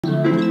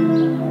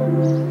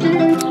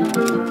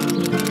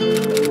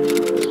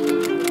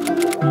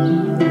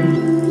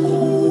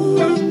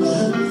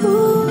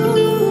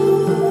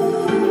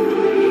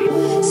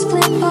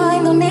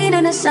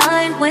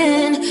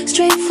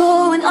straight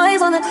forward, eyes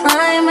on the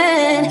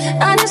climbing.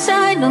 I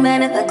decide no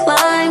matter the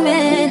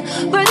climate.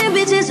 Burning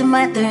bitches in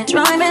my third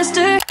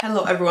trimester.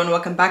 Hello everyone,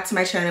 welcome back to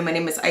my channel. My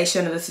name is Aisha,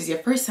 and if this is your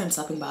first time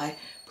stopping by,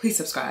 please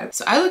subscribe.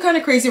 So I look kind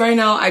of crazy right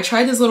now. I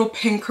tried this little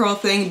pin curl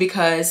thing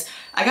because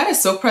I got a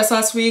silk press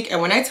last week, and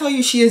when I tell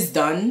you she is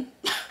done,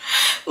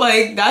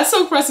 like that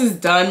silk press is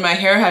done. My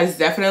hair has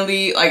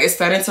definitely, like, it's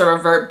starting to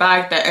revert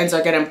back. The ends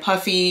are getting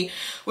puffy,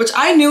 which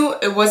I knew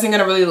it wasn't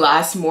gonna really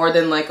last more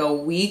than like a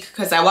week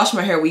because I wash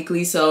my hair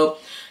weekly. So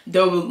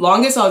the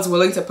longest I was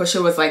willing to push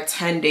it was like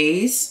 10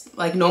 days,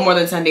 like no more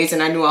than 10 days.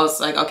 And I knew I was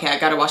like, okay, I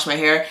gotta wash my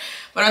hair.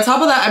 But on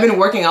top of that, I've been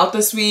working out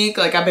this week.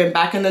 Like, I've been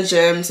back in the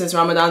gym since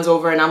Ramadan's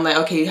over, and I'm like,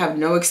 okay, you have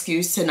no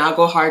excuse to not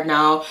go hard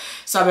now.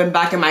 So I've been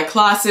back in my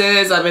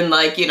classes. I've been,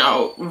 like, you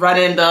know,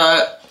 running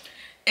the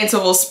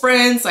interval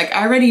sprints. Like,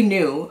 I already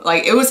knew.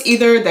 Like, it was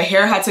either the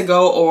hair had to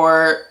go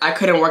or I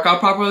couldn't work out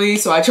properly.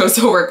 So I chose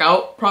to work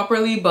out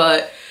properly.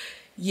 But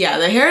yeah,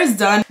 the hair is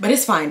done, but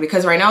it's fine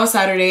because right now it's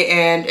Saturday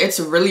and it's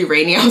really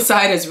rainy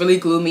outside. It's really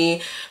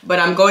gloomy, but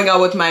I'm going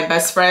out with my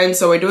best friend.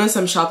 So we're doing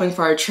some shopping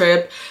for our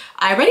trip.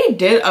 I already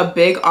did a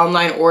big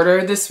online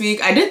order this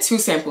week. I did 2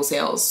 sample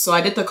sales. So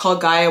I did the Call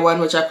Gaia one,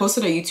 which I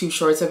posted a YouTube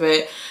shorts of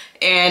it.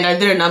 And I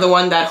did another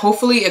one that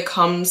hopefully it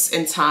comes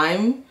in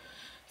time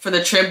for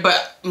the trip.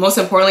 But most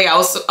importantly,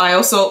 I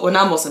also, well,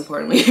 not most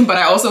importantly, but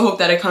I also hope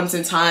that it comes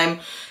in time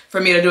for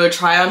me to do a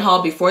try on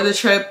haul before the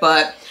trip.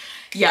 But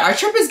yeah, our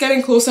trip is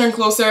getting closer and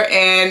closer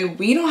and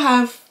we don't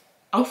have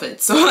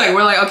outfits. So like,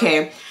 we're like,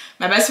 okay,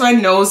 my best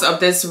friend knows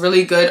of this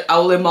really good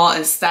outlet mall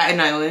in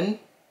Staten Island.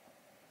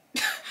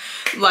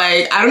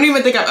 Like, I don't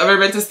even think I've ever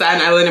been to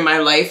Staten Island in my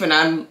life, and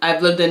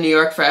I've lived in New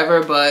York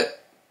forever,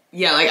 but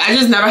yeah, like, I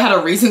just never had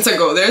a reason to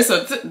go there.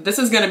 So this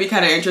is gonna be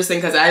kind of interesting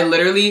because I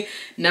literally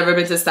never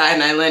been to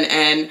Staten Island,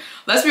 and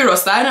let's be real,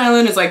 Staten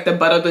Island is like the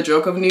butt of the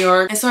joke of New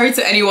York. And sorry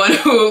to anyone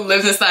who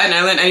lives in Staten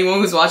Island, anyone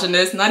who's watching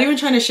this, not even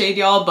trying to shade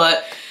y'all,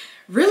 but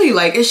really,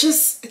 like,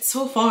 it's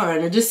so far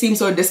and it just seems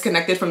so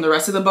disconnected from the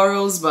rest of the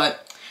boroughs.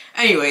 But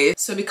anyways,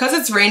 so because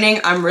it's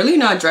raining, I'm really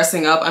not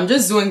dressing up. I'm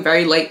just doing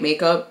very light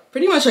makeup,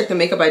 pretty much like the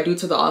makeup I do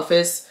to the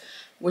office,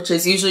 which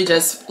is usually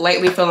just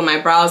lightly filling my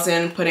brows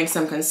in, putting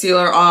some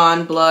concealer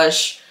on,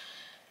 blush,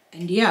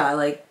 and yeah,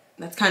 like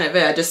that's kind of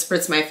it. I just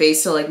spritz my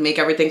face to like make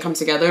everything come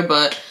together.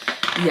 But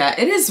yeah,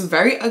 it is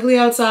very ugly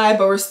outside,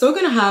 but we're still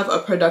gonna have a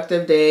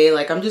productive day.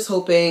 Like, I'm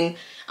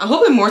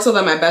hoping more so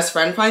that my best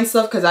friend finds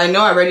stuff, because I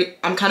know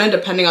I'm kind of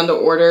depending on the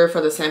order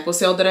for the sample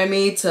sale that I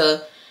made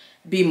to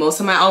be most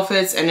of my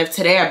outfits. And if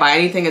today I buy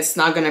anything, it's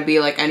not gonna be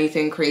like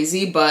anything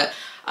crazy. But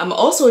I'm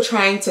also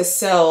trying to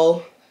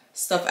sell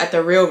stuff at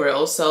the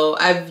Real. So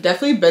I've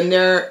definitely been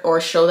there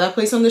or show that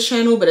place on this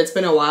channel, but it's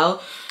been a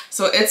while.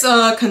 So it's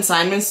a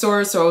consignment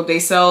store, so they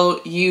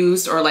sell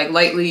used or like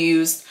lightly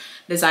used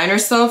designer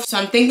stuff. So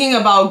I'm thinking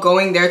about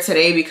going there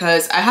today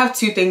because I have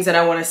 2 things that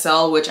I want to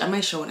sell, which I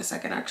might show in a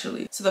second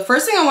actually. So the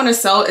first thing I want to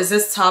sell is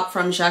this top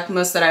from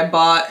Jacquemus that I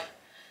bought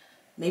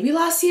maybe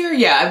last year.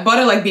 Yeah, I bought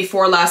it like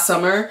before last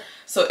summer.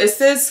 So it's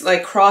this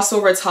like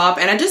crossover top,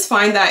 and I just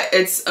find that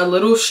it's a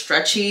little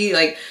stretchy,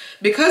 like,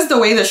 because the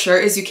way the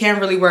shirt is, you can't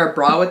really wear a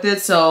bra with it.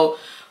 So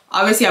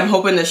obviously I'm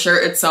hoping the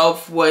shirt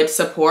itself would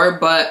support,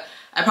 but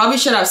I probably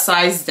should have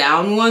sized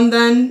down one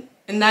then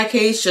in that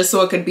case, just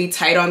so it could be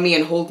tight on me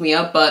and hold me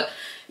up. But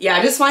yeah,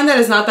 I just find that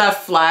it's not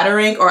that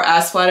flattering or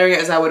as flattering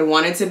as I would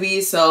want it to be.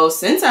 So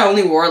since I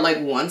only wore it like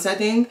once, I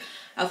think,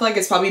 I feel like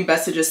it's probably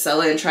best to just sell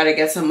it and try to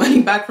get some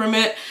money back from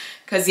it.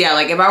 Because yeah,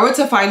 like if I were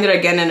to find it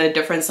again in a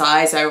different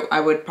size, I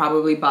would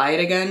probably buy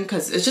it again,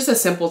 because it's just a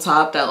simple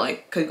top that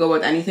like could go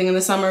with anything in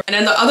the summer. And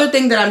then the other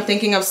thing that I'm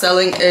thinking of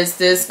selling is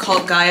this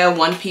Call Gaia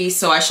one piece.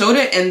 So I showed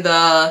it in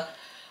the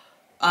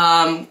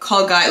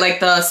Call Gaia, like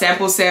the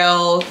sample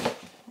sale,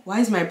 why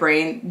is my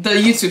brain, the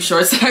YouTube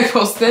shorts that I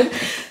posted.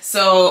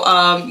 So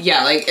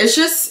yeah, like it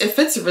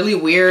fits really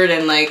weird,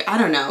 and like, I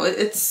don't know,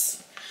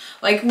 it's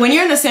like when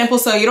you're in a sample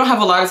sale, you don't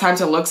have a lot of time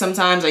to look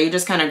sometimes, or you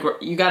just kind of,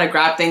 you gotta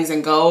grab things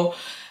and go,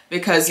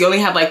 because you only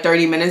have like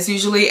 30 minutes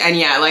usually. And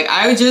yeah, like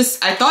I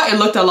thought it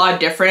looked a lot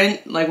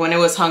different like when it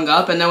was hung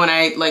up, and then when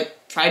I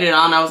like tried it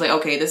on, I was like,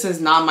 okay, this is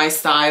not my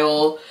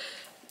style.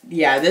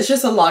 Yeah, there's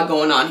just a lot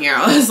going on here.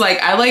 I was like,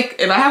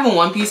 if I have a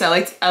one piece, I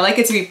like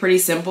it to be pretty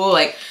simple.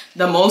 Like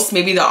the most,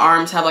 maybe the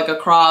arms have like a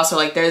cross, or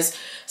like there's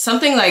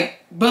something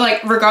like, but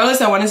like regardless,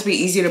 I want it to be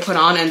easy to put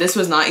on, and this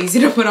was not easy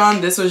to put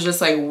on. This was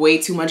just like way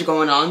too much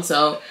going on.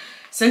 So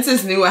since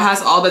it's new, it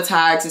has all the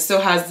tags, it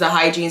still has the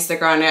hygiene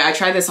sticker on it. I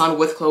tried this on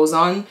with clothes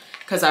on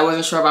because I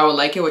wasn't sure if I would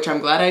like it, which I'm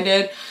glad I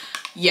did.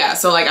 Yeah,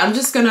 so like I'm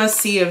just gonna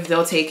see if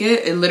they'll take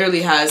it. It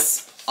literally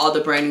has all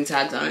the branding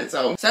tags on it.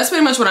 So that's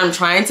pretty much what I'm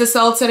trying to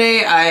sell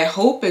today. I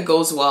hope it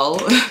goes well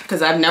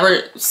because I've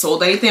never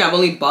sold anything. I've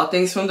only bought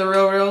things from the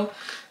Real.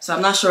 So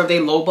I'm not sure if they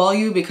lowball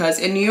you, because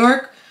in New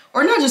York,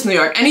 or not just New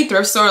York, any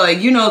thrift store, like,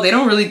 you know, they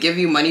don't really give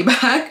you money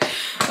back.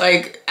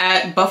 Like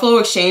at Buffalo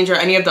Exchange or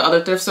any of the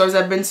other thrift stores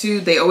I've been to,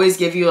 they always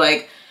give you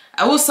like,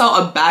 I will sell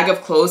a bag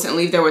of clothes and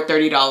leave there with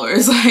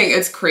 $30. Like,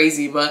 it's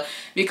crazy. But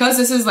because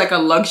this is like a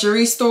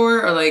luxury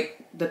store, or like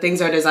the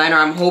things are designer,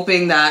 I'm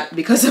hoping that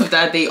because of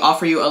that they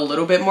offer you a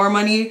little bit more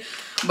money.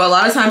 But a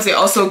lot of times they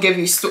also give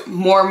you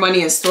more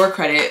money in store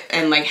credit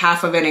and like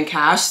half of it in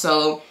cash.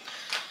 So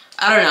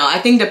I don't know. I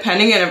think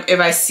depending if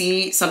I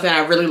see something I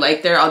really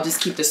like there, I'll just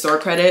keep the store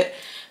credit.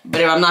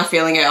 But if I'm not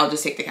feeling it, I'll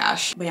just take the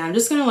cash. But yeah, I'm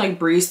just gonna like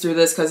breeze through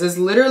this because it's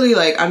literally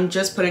like I'm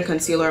just putting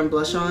concealer and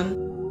blush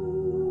on.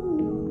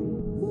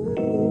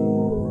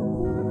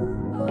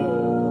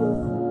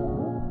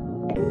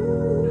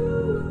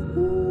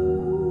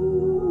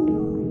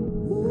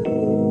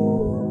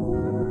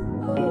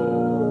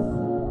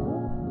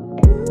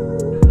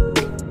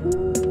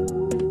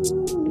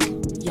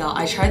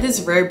 I tried this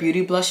Rare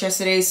Beauty blush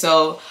yesterday,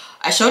 so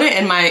I showed it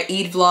in my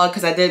Eid vlog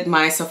because I did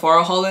my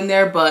Sephora haul in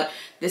there, but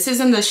this is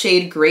in the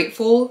shade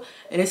Grateful,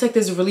 and it's like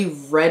this really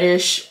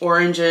reddish,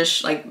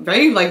 orangish, like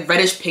very like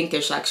reddish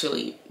pinkish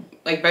actually,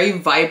 like very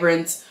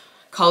vibrant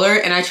color.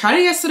 And I tried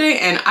it yesterday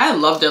and I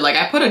loved it. Like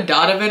I put a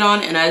dot of it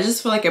on and I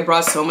just feel like it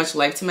brought so much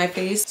life to my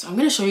face. So I'm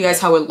gonna show you guys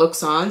how it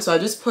looks on. So I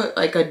just put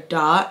like a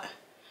dot.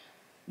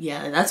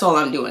 Yeah, that's all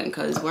I'm doing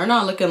because we're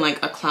not looking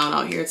like a clown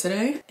out here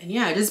today. And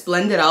yeah, I just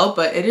blend it out,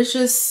 but it is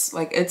just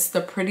like, it's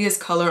the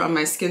prettiest color on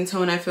my skin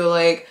tone, I feel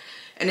like.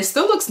 And it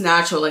still looks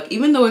natural. Like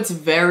even though it's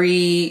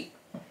very,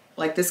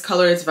 like this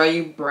color is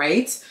very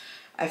bright,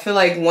 I feel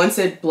like once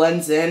it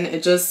blends in,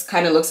 it just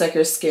kind of looks like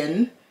your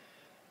skin.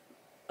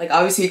 Like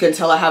obviously you can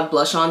tell I have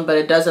blush on, but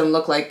it doesn't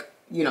look like,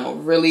 you know,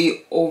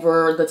 really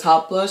over the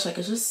top blush. Like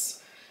it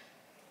just,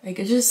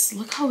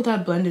 look how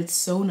that blended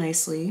so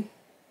nicely.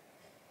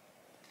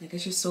 Like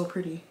it's just so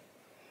pretty.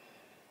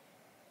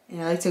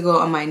 And I like to go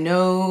on my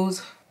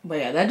nose. But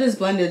yeah, that just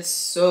blended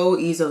so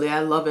easily.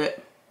 I love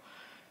it.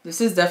 This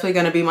is definitely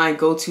gonna be my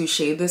go-to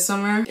shade this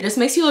summer. It just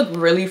makes you look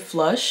really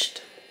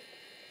flushed.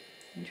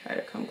 Let me try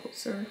to come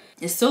closer.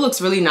 It still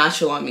looks really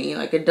natural on me.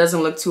 Like it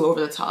doesn't look too over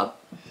the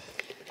top.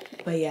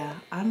 But yeah,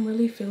 I'm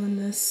really feeling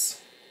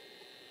this.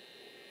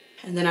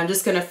 And then I'm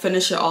just gonna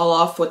finish it all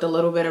off with a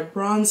little bit of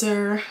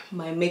bronzer.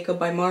 My Makeup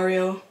by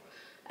Mario.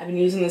 I've been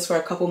using this for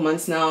a couple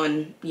months now,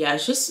 and yeah,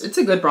 it's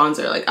a good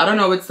bronzer. Like I don't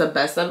know if it's the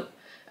best I've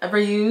ever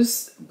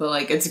used, but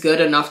like it's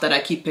good enough that I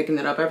keep picking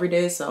it up every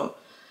day. So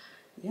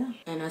yeah.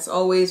 And as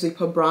always, we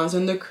put bronzer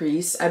in the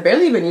crease. I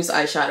barely even use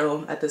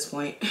eyeshadow at this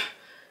point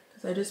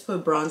because I just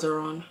put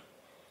bronzer on.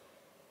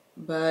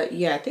 But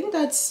yeah, I think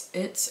that's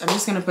it. I'm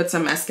just gonna put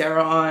some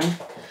mascara on.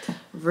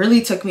 Really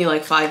took me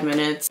like 5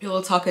 minutes.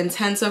 Pillow Talk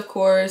Intense, of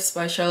course,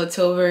 by Charlotte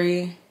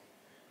Tilbury.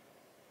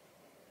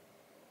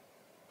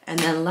 And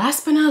then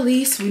last but not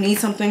least, we need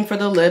something for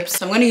the lips.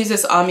 So I'm going to use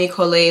this Ami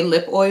Collet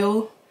lip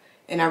oil.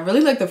 And I really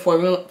like the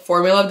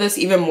formula of this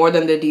even more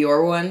than the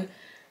Dior one.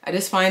 I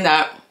just find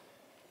that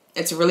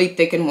it's really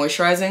thick and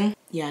moisturizing.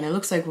 Yeah, and it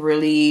looks like it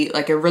really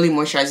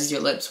moisturizes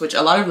your lips, which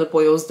a lot of lip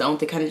oils don't.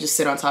 They kind of just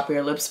sit on top of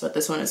your lips, but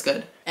this one is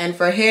good. And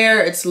for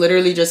hair, it's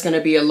literally just going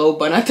to be a low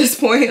bun at this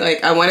point.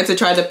 Like I wanted to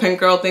try the pink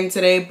girl thing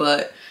today,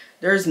 but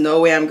there's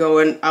no way I'm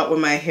going out with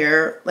my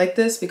hair like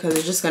this because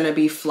it's just going to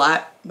be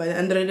flat by the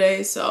end of the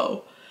day.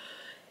 So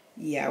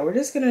yeah, we're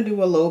just gonna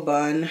do a low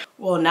bun.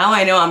 Well, now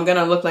I know I'm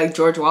gonna look like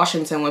George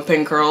Washington with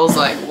pink curls.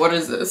 Like, what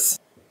is this?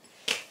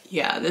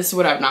 Yeah, this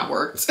would have not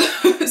worked.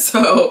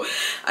 So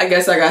I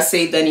guess I got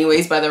saved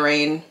anyways by the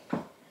rain.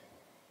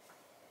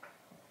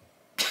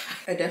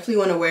 I definitely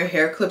want to wear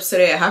hair clips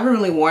today. I haven't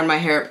really worn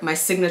my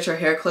signature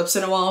hair clips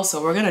in a while,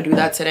 so we're gonna do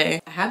that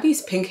today. I have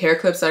these pink hair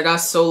clips that I got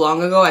so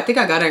long ago. I think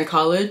I got it in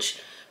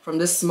college from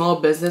this small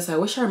business. I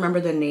wish I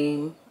remember the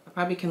name.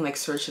 Probably can like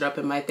search it up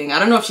in my thing. I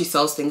don't know if she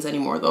sells things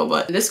anymore though,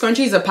 but this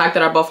scrunchie is a pack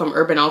that I bought from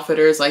Urban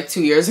Outfitters like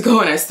 2 years ago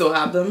and I still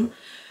have them.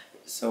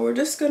 So we're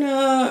just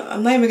gonna,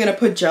 I'm not even gonna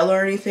put gel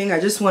or anything. I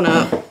just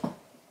wanna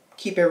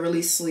keep it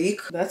really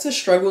sleek. That's a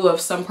struggle of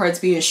some parts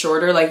being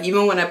shorter. Like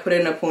even when I put it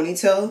in a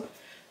ponytail,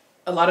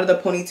 a lot of the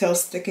ponytail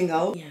sticking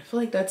out. Yeah, I feel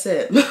like that's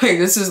it. Like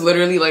this is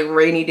literally like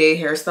rainy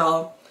day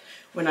hairstyle.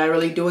 We're not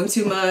really doing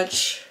too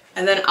much.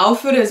 And then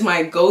outfit is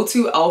my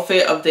go-to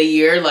outfit of the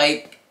year.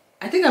 Like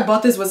I think I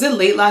bought this, was it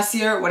late last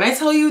year? When I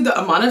tell you the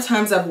amount of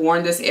times I've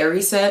worn this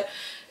Aerie set,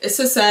 it's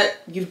a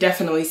set you've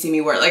definitely seen me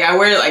wear. Like I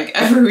wear it like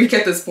every week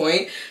at this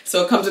point.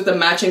 So it comes with the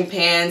matching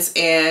pants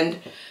and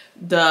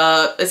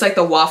it's like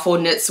the waffle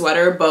knit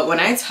sweater. But when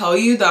I tell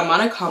you the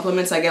amount of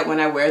compliments I get when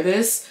I wear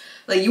this,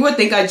 like you would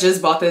think I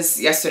just bought this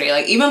yesterday.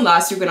 Like even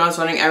last week when I was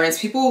running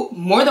errands,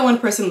 more than one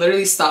person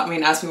literally stopped me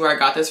and asked me where I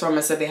got this from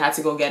and said they had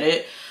to go get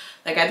it.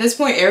 Like at this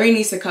point, Aerie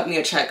needs to cut me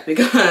a check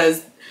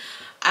because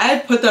I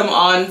put them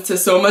on to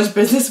so much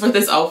business for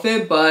this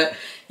outfit. But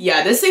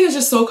yeah, this thing is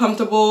just so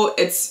comfortable.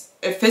 It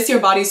fits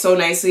your body so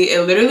nicely.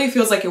 It literally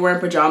feels like you're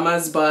wearing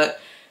pajamas, but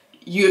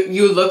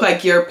you look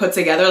like you're put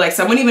together. Like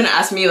someone even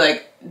asked me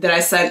like, did I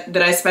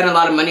spend a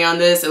lot of money on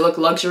this? It looked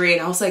luxury.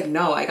 And I was like,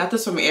 no, I got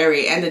this from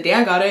Aerie. And the day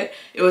I got it,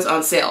 it was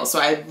on sale. So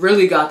I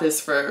really got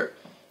this for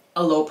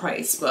a low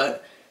price.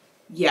 But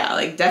yeah,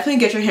 like definitely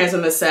get your hands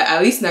on this set,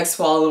 at least next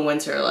fall and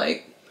winter.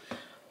 Like,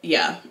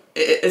 yeah,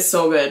 it's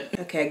so good.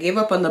 Okay, I gave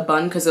up on the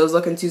bun because it was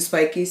looking too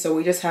spiky, so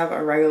we just have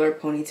a regular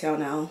ponytail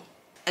now.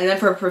 And then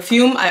for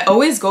perfume, I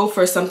always go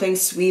for something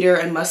sweeter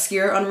and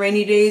muskier on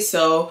rainy days.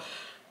 So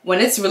when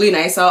it's really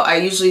nice out, I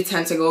usually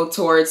tend to go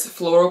towards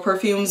floral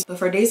perfumes. But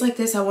for days like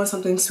this, I want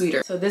something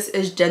sweeter. So this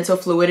is Gentle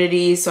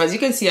Fluidity. So as you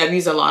can see, I've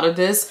used a lot of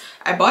this.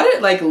 I bought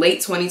it like late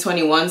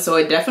 2021, so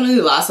it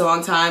definitely lasts a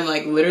long time.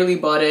 Like literally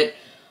bought it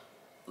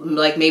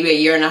like maybe a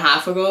year and a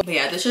half ago. But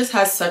yeah, this just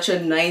has such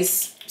a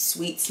nice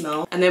sweet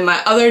smell. And then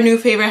my other new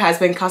favorite has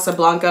been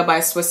Casablanca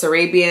by Swiss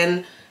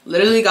Arabian.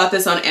 Literally got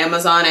this on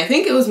Amazon. I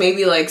think it was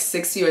maybe like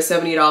 $60 or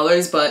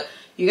 $70, but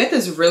you get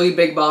this really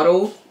big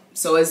bottle.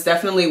 So it's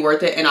definitely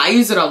worth it, and I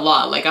use it a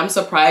lot. Like I'm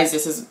surprised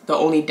this is the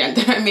only dent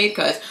that I made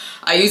because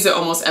I use it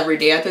almost every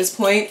day at this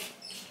point.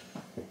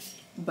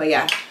 But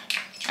yeah,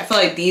 I feel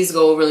like these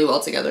go really well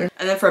together.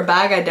 And then for a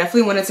bag, I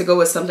definitely wanted to go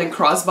with something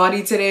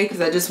crossbody today because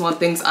I just want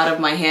things out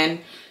of my hand,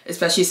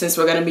 especially since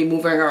we're gonna be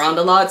moving around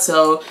a lot.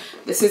 So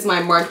this is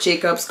my Marc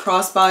Jacobs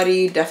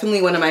crossbody.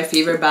 Definitely one of my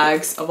favorite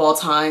bags of all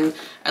time.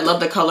 I love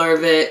the color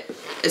of it.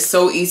 It's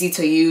so easy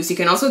to use. You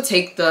can also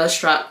take the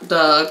strap,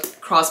 the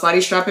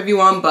crossbody strap if you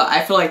want, but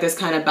I feel like this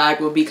kind of bag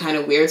would be kind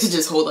of weird to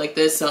just hold like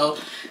this, so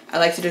I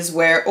like to just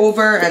wear it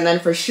over. And then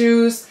for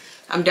shoes,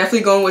 I'm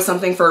definitely going with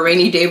something for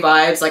rainy day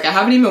vibes. Like I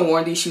haven't even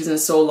worn these shoes in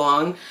so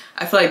long.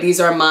 I feel like these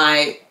are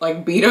my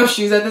like beat up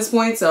shoes at this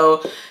point.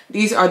 So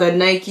these are the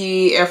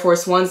Nike Air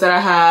Force Ones that I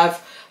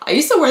have. I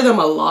used to wear them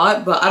a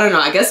lot, but I don't know,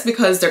 I guess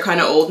because they're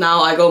kind of old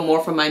now, I go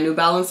more for my New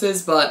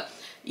Balances. But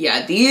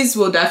yeah, these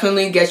will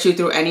definitely get you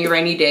through any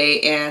rainy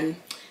day, and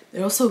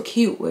they're also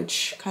cute,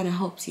 which kind of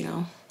helps, you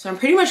know. So I'm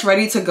pretty much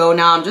ready to go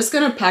now. I'm just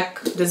gonna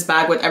pack this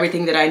bag with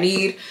everything that I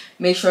need.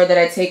 Make sure that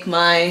I take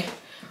my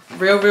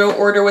real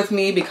order with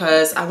me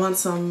because I want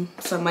some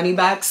money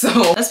back. So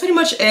that's pretty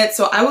much it.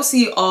 So I will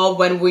see you all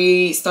when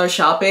we start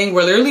shopping.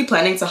 We're literally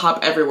planning to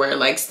hop everywhere,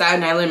 like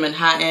Staten Island,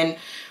 Manhattan.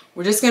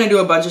 We're just gonna do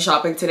a bunch of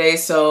shopping today.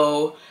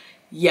 So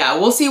yeah,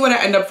 we'll see what I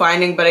end up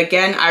finding. But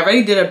again, I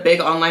already did a big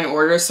online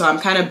order, so I'm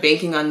kind of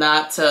banking on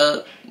that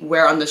to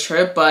wear on the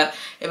trip. But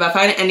if I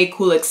find any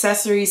cool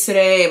accessories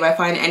today, if I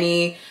find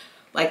any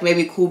like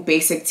maybe cool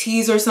basic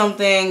tees or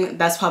something,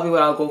 that's probably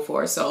what I'll go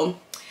for. So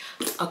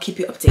I'll keep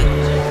you updated.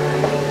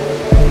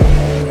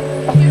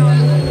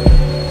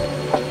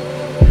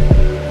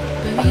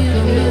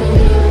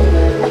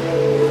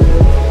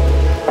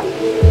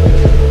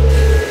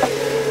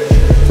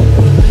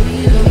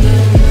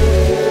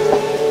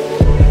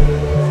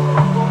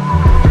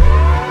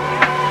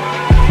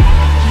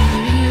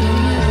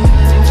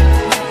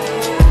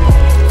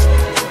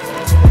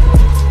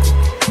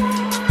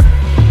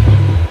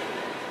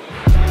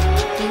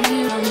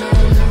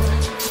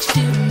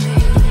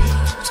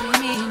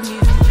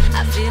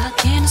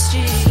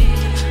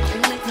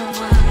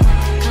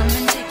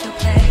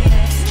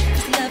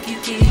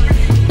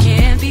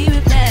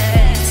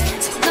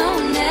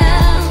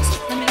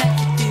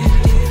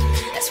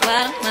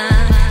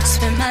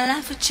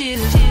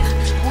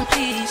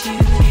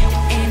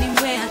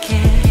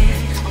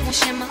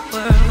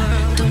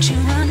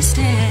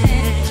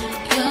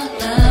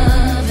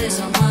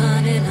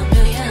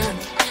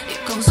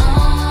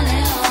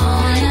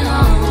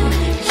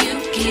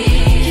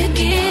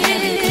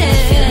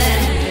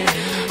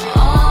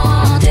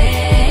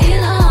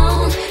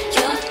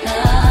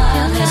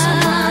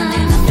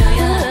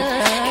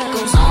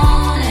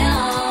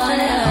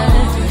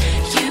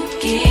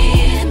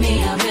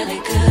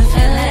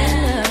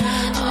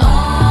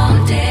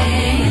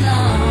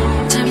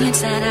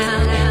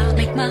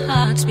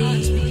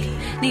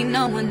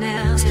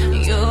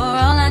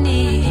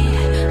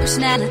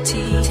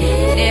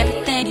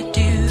 Everything you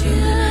do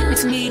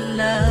makes me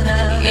love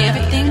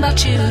everything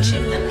about you.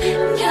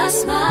 Your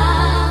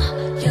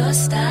smile, your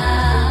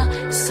style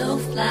is so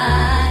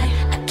fly.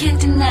 I can't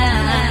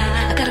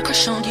deny, I got a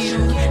crush on you,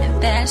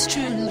 and that's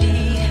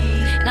truly.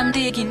 And I'm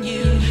digging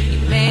you. You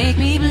make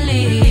me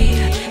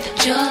believe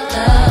that your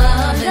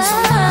love is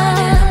one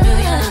in a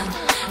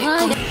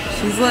million.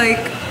 She's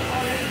like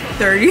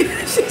 30.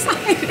 She's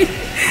hiding.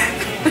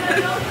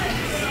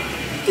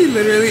 She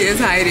literally is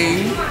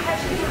hiding.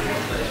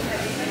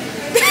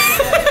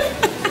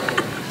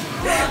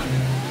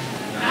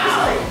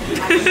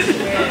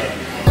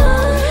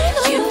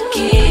 You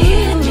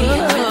give me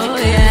a really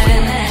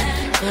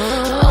good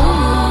feeling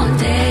all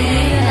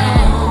day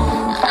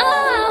long.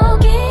 I'll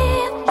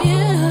give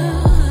you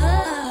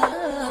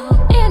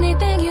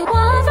anything you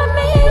want from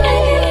me.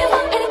 Anything you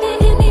want, anything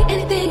you need,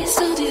 anything you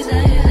so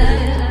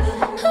desire.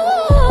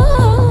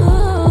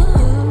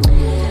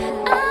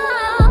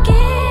 I'll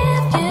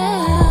give you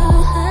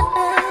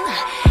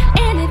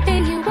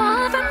anything you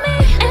want from me.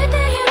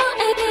 Anything you want,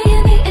 anything you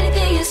need,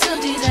 anything you so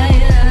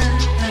desire.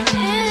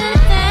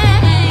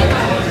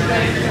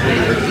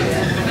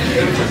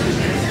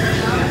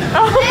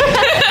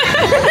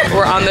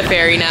 We're on the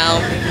ferry now.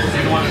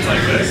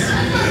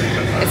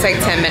 It's like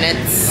 10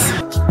 minutes.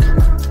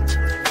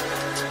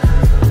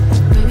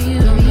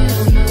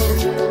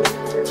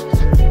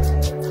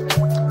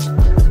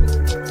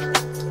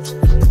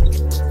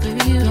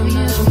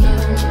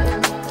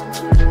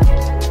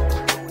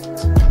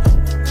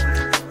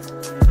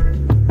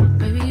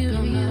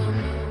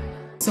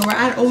 So we're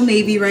at Old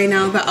Navy right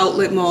now, the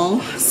outlet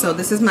mall. So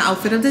this is my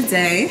outfit of the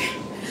day.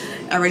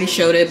 I already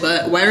showed it,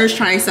 but Wyra's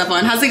trying stuff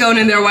on. How's it going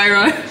in there,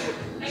 Wyra? I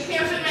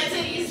can't fit my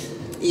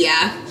titties.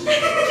 Yeah,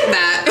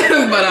 that.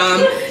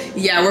 But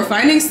yeah, we're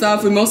finding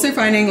stuff. We're mostly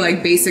finding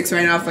like basics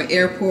right now for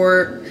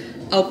airport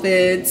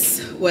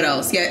outfits. What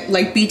else? Yeah,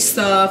 like beach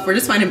stuff. We're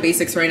just finding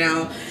basics right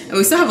now, and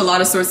we still have a lot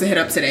of stores to hit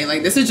up today.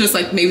 Like this is just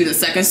like maybe the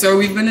second store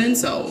we've been in,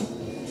 so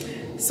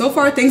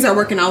far things are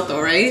working out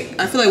though, right?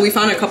 I feel like we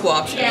found a couple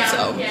options. Yeah,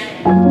 so.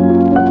 yeah.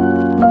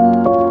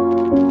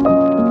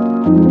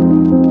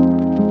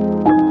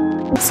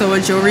 So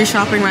we're jewelry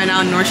shopping right now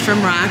in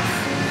Nordstrom Rack.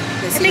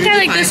 I think I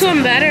like this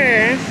one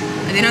better.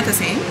 Are they not the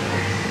same?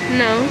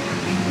 No.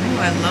 Oh,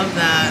 I love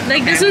that.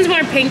 Like this one's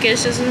more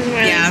pinkish, this one's more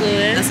yeah,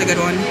 fluid. that's a good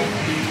one.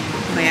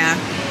 But yeah,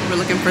 we're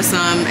looking for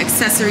some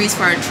accessories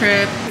for our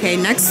trip. Okay,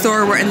 next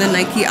store we're in the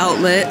Nike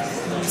outlet.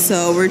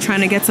 So we're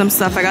trying to get some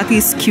stuff. I got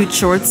these cute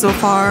shorts so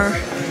far.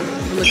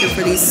 I'm looking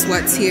for these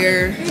sweats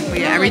here. But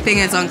yeah, everything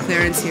is on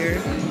clearance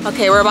here.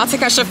 Okay, we're about to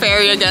catch the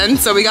ferry again.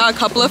 So we got a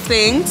couple of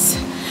things.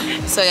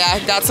 So yeah,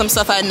 got some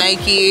stuff at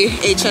Nike,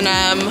 H&M.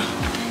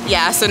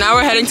 Yeah, so now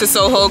we're heading to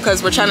Soho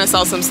because we're trying to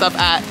sell some stuff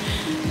at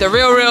the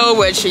Real,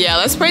 which yeah,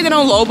 let's pray they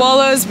don't lowball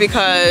us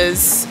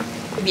because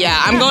yeah,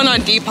 I'm going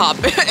on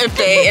Depop if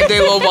they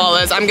lowball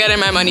us. I'm getting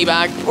my money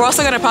back. We're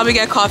also gonna probably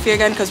get coffee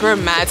again because we're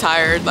mad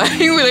tired. Like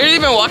we literally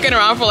been walking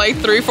around for like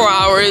 3-4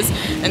 hours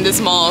in this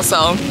mall,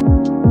 so.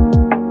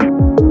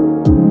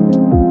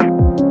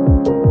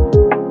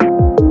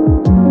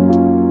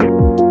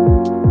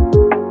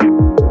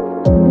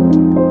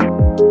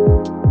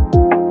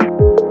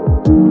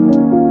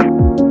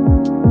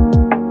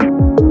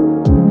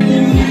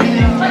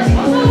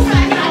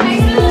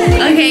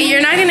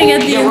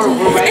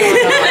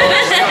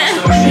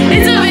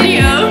 It's a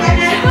video.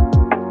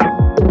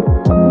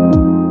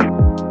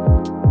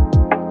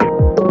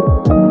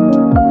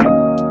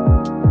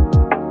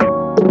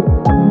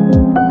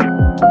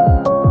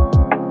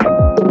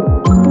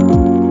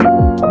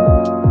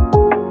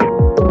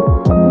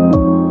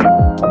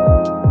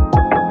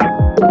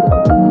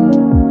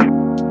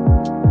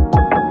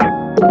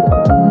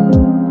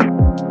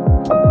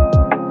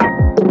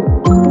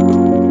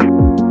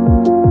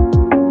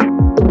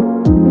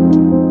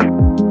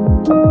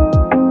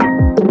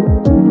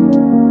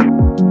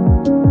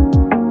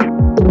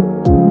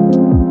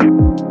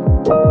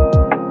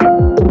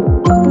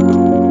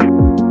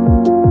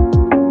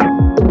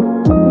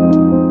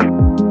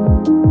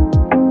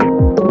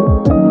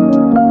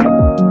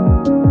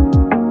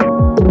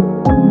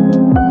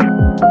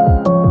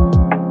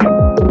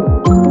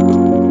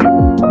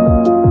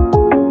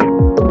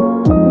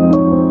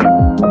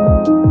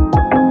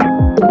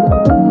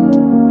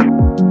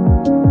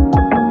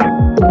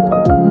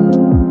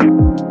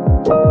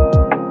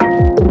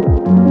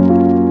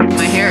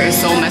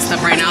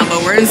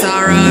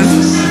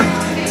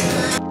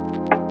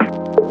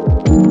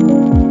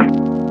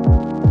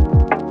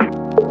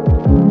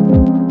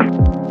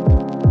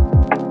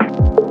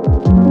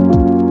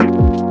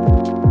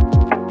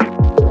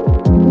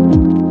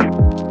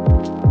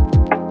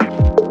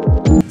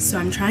 So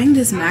I'm trying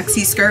this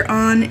maxi skirt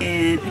on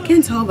and I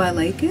can't tell if I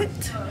like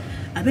it.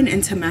 I've been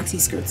into maxi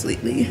skirts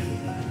lately.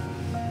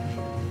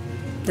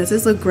 Does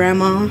this look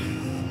grandma?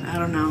 I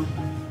don't know.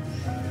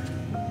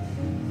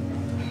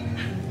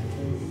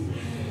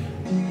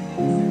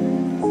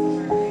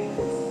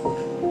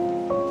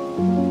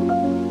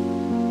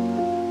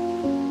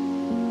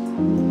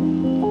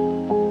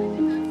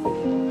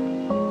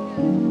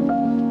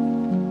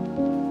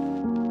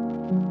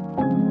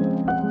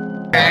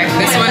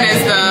 This one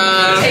is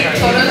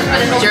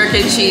the jerk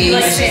and cheese.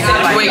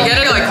 Wait, get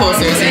it like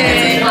closer so you can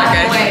see.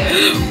 Okay.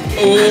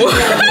 Oh.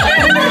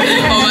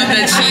 Oh, but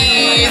the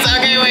cheese.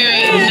 Okay,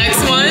 wait.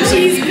 Next one.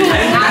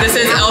 This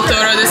is El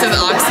Toro. This is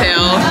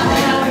oxtail.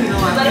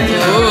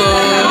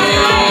 Ooh.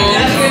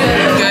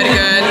 Good,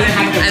 good.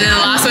 And then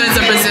the last one is a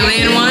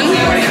Brazilian one.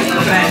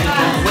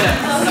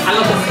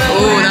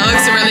 Ooh, that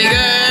looks really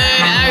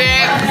good.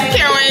 Okay.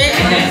 Can't wait.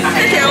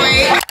 Can't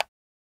wait.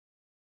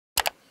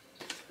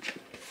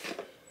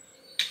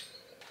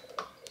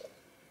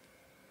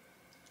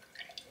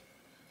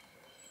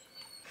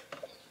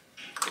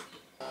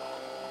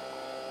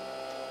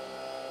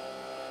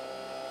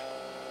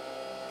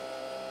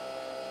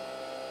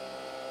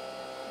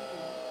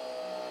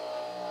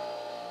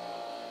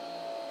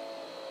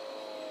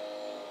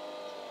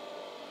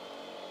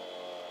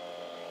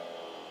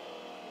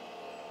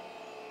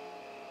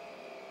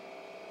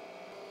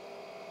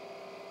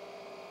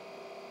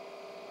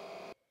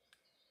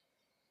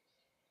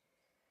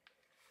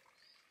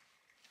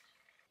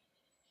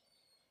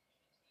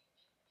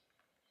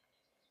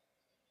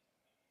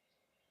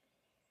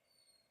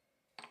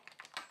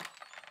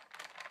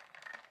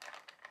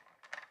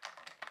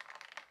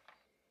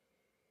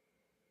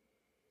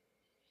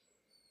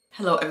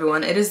 Hello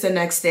everyone, it is the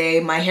next day.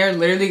 My hair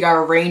literally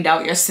got rained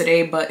out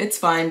yesterday, but it's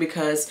fine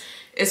because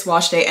it's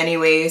wash day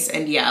anyways.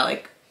 And yeah,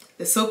 like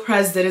the silk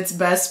press did its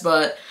best,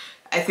 but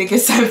I think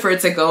it's time for it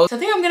to go. So I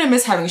think I'm gonna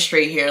miss having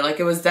straight hair. Like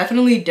it was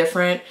definitely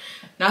different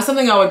Not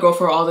something I would go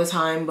for all the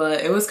time,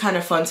 but it was kind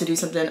of fun to do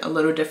something a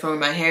little different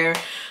with my hair.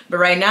 But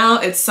right now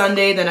it's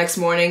Sunday the next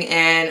morning,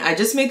 and I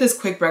just made this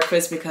quick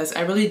breakfast because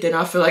I really did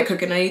not feel like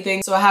cooking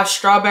anything. So I have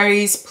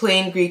strawberries,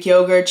 plain Greek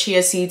yogurt,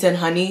 chia seeds, and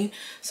honey.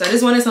 So I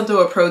just wanted something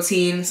with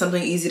protein,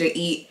 something easy to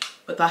eat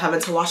without having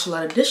to wash a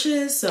lot of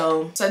dishes.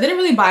 So I didn't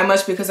really buy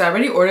much because I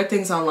already ordered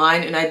things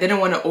online, and I didn't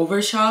want to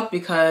overshop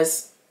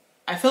because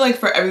I feel like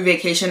for every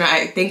vacation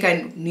I think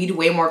I need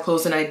way more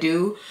clothes than I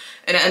do.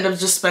 And I end up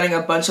just spending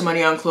a bunch of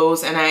money on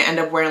clothes, and I end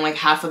up wearing like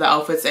half of the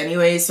outfits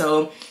anyway.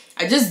 So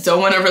I just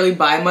don't want to really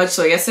buy much.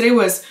 So yesterday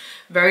was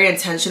very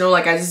intentional.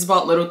 Like I just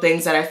bought little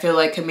things that I feel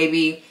like could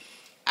maybe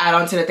add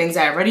on to the things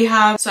I already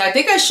have. So I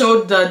think I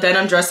showed the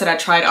denim dress that I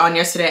tried on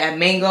yesterday at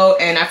Mango,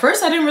 and at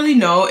first I didn't really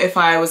know if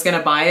I was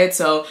gonna buy it.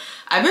 So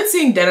I've been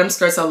seeing denim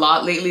skirts a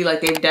lot lately.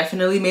 Like they've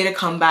definitely made a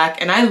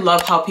comeback, and I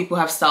love how people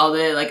have styled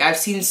it. Like I've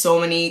seen so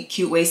many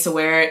cute ways to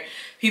wear it.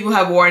 People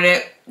have worn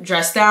it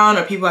dressed down,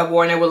 or people have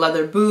worn it with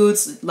leather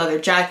boots, leather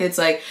jackets.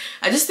 Like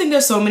I just think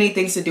there's so many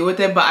things to do with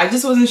it, but I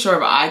just wasn't sure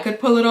if I could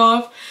pull it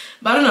off.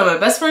 But I don't know, my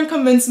best friend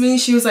convinced me.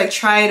 She was like,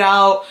 try it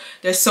out.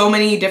 There's so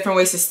many different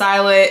ways to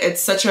style it.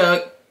 It's such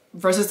a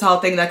versatile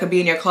thing that could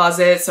be in your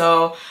closet.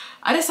 So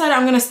I decided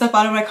I'm gonna step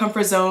out of my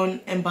comfort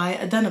zone and buy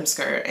a denim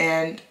skirt.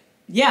 And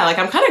yeah, like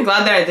I'm kind of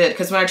glad that I did,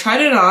 because when I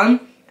tried it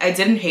on, I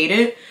didn't hate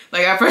it.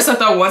 Like at first I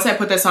thought once I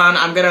put this on,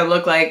 I'm gonna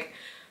look like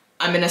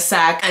I'm in a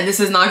sack and this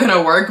is not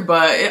gonna work,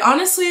 but it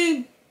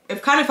honestly,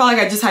 it kind of felt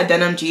like I just had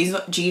denim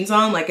jeans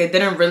on. Like it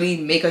didn't really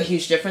make a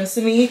huge difference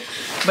to me,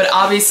 but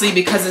obviously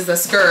because it's a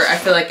skirt, I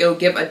feel like it'll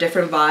give a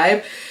different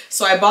vibe.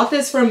 So I bought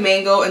this from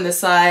Mango in the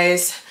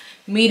size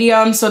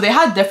medium. So they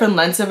had different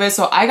lengths of it.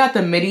 So I got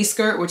the midi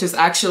skirt, which is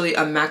actually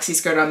a maxi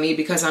skirt on me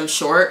because I'm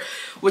short,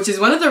 which is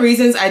one of the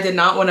reasons I did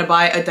not want to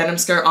buy a denim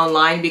skirt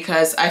online,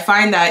 because I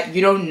find that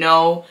you don't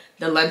know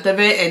the length of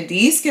it, and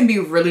these can be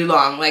really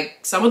long. Like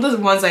some of the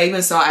ones I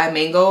even saw at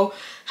Mango,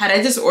 had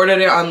I just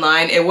ordered it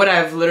online, it would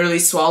have literally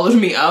swallowed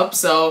me up.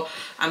 So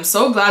I'm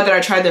so glad that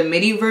I tried the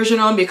midi version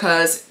on,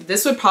 because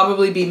this would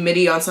probably be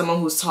midi on someone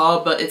who's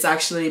tall, but it's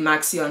actually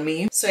maxi on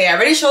me. So yeah, I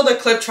already showed the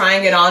clip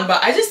trying it on,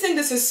 but I just think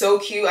this is so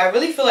cute. I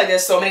really feel like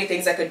there's so many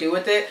things I could do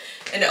with it.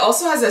 And it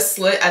also has a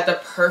slit at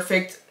the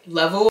perfect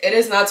level. It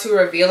is not too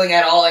revealing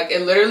at all. Like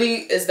it literally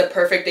is the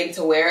perfect thing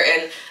to wear,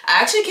 and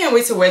I actually can't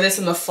wait to wear this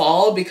in the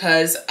fall,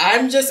 because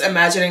I'm just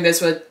imagining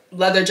this with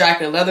leather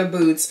jacket, leather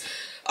boots,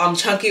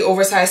 chunky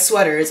oversized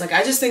sweaters. Like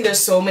I just think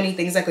there's so many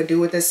things I could do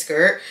with this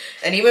skirt.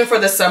 And even for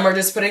the summer,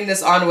 just putting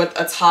this on with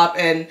a top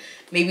and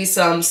maybe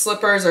some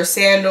slippers or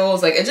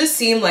sandals, like it just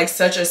seemed like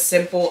such a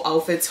simple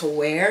outfit to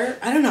wear.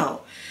 I don't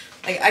know,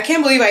 like I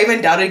can't believe I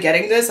even doubted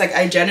getting this. Like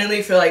I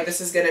genuinely feel like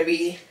this is gonna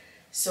be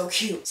so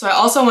cute. So I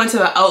also went to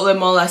the outlet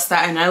mall at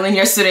Staten Island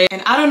yesterday,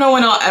 and I don't know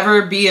when I'll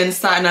ever be in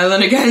Staten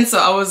Island again, so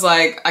I was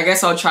like, I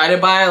guess I'll try to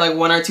buy like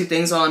one or two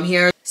things while I'm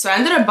here. So I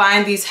ended up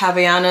buying these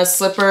Havaiana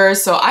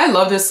slippers. So I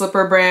love this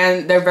slipper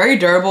brand. They're very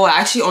durable. I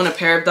actually own a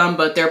pair of them,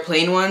 but they're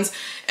plain ones,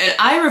 and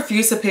I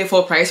refuse to pay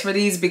full price for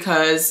these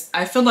because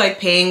I feel like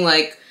paying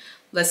like,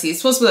 let's see, it's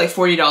supposed to be like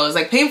 $40.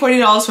 Like paying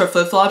 $40 for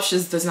flip-flops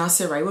just does not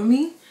sit right with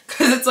me,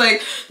 because it's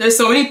like there's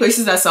so many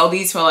places that sell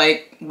these for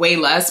like way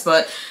less,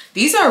 but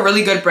these are a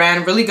really good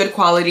brand, really good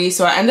quality.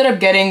 So I ended up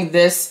getting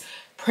this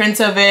print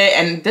of it,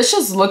 and this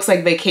just looks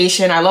like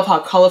vacation. I love how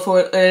colorful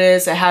it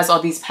is. It has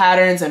all these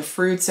patterns and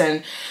fruits,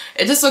 and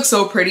it just looks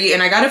so pretty.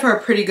 And I got it for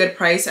a pretty good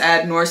price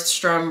at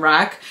Nordstrom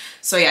Rack.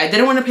 So yeah, I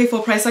didn't want to pay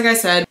full price like I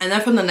said. And then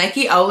from the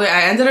Nike outlet,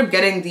 I ended up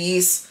getting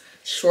these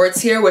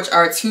shorts here, which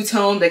are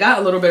two-tone. They got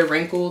a little bit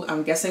wrinkled.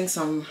 I'm guessing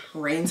some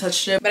rain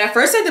touched it. But at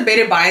first I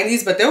debated buying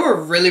these, but they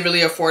were really,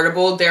 really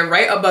affordable. They're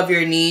right above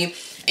your knee.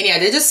 And yeah,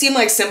 they just seem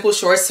like simple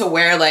shorts to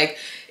wear, like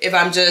if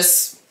I'm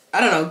just, I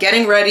don't know,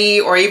 getting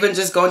ready, or even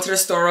just going to the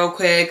store real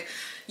quick.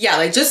 Yeah,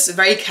 like just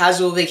very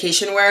casual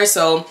vacation wear.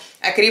 So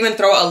I could even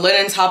throw a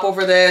linen top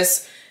over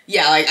this.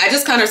 Yeah, like I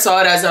just kind of saw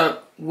it as a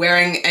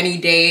wearing any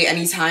day,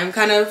 anytime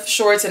kind of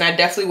shorts, and I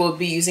definitely will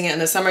be using it in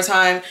the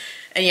summertime.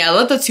 And yeah, I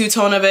love the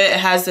two-tone of it.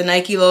 It has the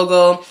Nike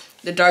logo,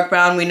 the dark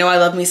brown. We know I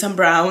love me some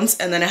browns.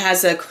 And then it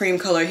has a cream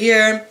color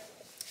here.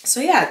 So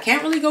yeah,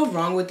 can't really go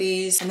wrong with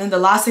these. And then the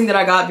last thing that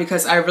I got,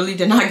 because I really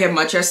did not get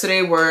much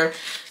yesterday, were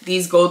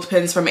these gold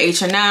pins from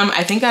H&M.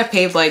 I think I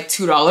paid like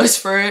 $2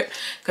 for it,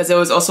 because there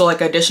was also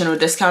like additional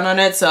discount on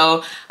it.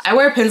 So I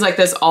wear pins like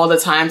this all the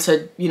time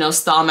to, you know,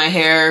 style my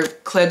hair,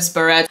 clips,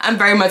 barrettes. I'm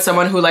very much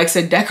someone who likes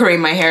to decorate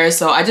my hair.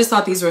 So I just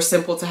thought these were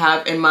simple to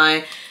have in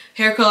my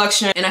hair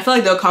collection, and I feel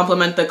like they'll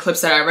complement the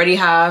clips that I already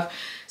have.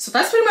 So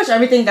that's pretty much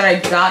everything that I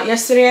got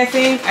yesterday. I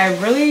think I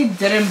really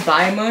didn't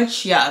buy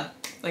much. Yeah,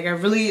 like I'm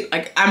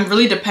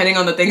really depending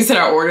on the things that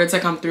I ordered to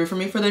come through for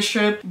me for this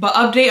trip. But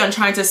update on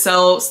trying to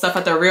sell stuff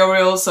at the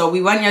Real. So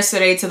we went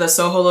yesterday to the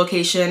Soho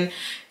location,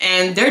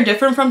 and they're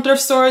different from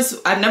thrift stores.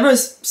 I've never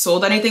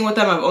sold anything with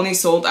them. I've only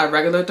sold at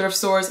regular thrift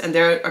stores, and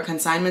they're a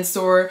consignment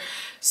store.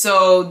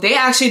 So they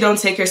actually don't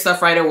take your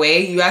stuff right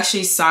away. You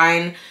actually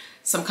sign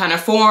some kind of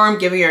form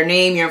giving your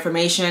name, your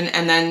information,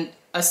 and then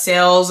a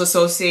sales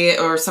associate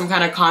or some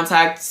kind of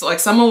contact. So like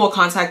someone will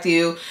contact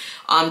you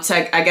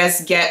to, I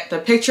guess, get the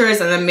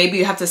pictures, and then maybe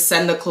you have to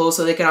send the clothes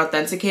so they can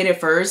authenticate it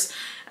first.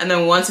 And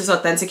then once it's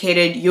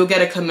authenticated, you'll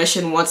get a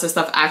commission once the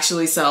stuff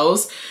actually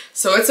sells.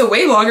 So it's a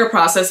way longer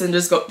process than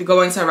just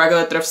going to a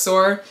regular thrift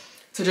store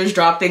to just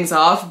drop things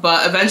off.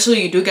 But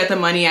eventually you do get the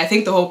money. I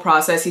think the whole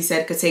process, he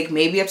said, could take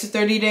maybe up to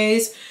 30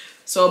 days.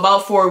 So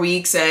about 4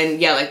 weeks.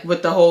 And yeah, like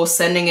with the whole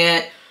sending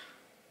it,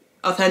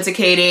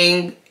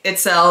 authenticating, it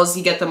sells,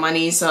 you get the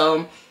money.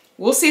 So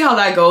we'll see how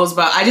that goes.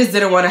 But I just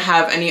didn't want to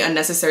have any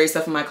unnecessary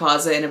stuff in my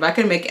closet. And if I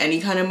could make any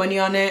kind of money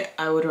on it,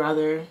 I would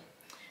rather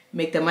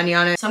make the money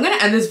on it. So I'm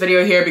gonna end this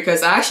video here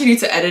because I actually need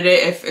to edit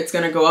it if it's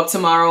gonna go up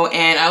tomorrow,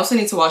 and I also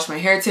need to wash my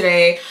hair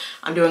today.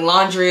 I'm doing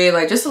laundry,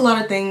 like just a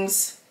lot of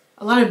things,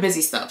 a lot of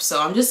busy stuff.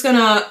 So I'm just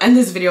gonna end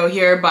this video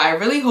here, but I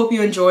really hope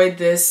you enjoyed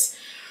this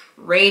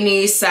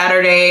rainy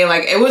Saturday.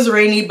 Like, it was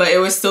rainy, but it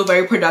was still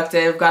very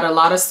productive. Got a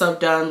lot of stuff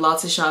done,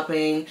 lots of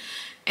shopping,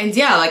 and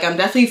yeah, like I'm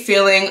definitely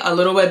feeling a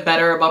little bit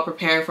better about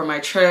preparing for my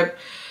trip.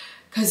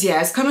 Cause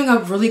yeah, it's coming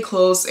up really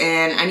close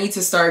and I need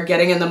to start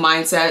getting in the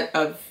mindset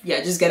of,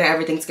 yeah, just getting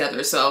everything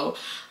together. So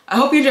I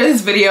hope you enjoyed this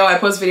video. I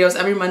post videos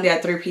every Monday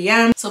at 3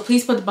 p.m. So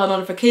please put the bell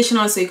notification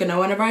on so you can know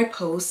whenever I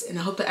post. And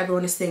I hope that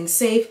everyone is staying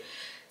safe,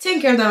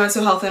 taking care of their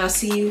mental health, and I'll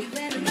see you in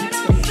the next video.